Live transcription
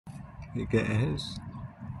Hey guys,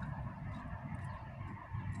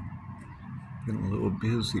 been a little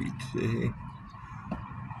busy today.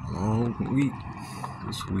 Long week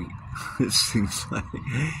this week. It seems like,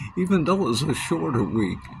 even though it's a shorter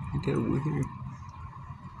week, you get weird.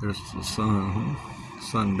 There's the sun,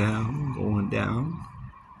 sundown going down,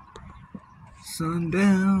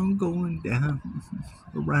 sundown going down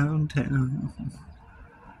around town.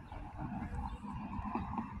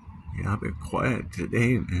 Yeah, I've been quiet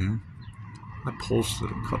today, man. I posted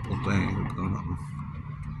a couple things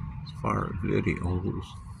as far as videos.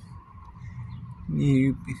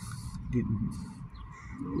 You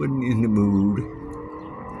wasn't in the mood.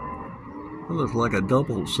 It looks like a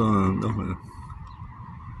double sun, don't it?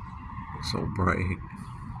 It's so bright.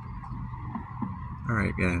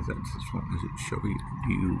 Alright guys, I just wanted to show you the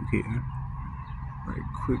view here. Right,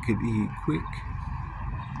 quickity quick.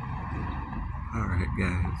 Alright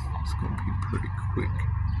guys, it's gonna be pretty quick.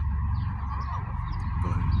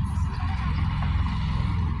 But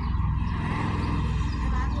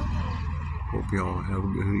hope y'all have a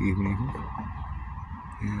good evening.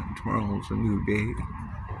 And tomorrow's a new day.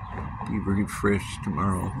 Be refreshed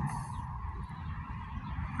tomorrow.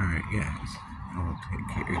 Alright guys, y'all take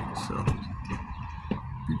care of yourselves.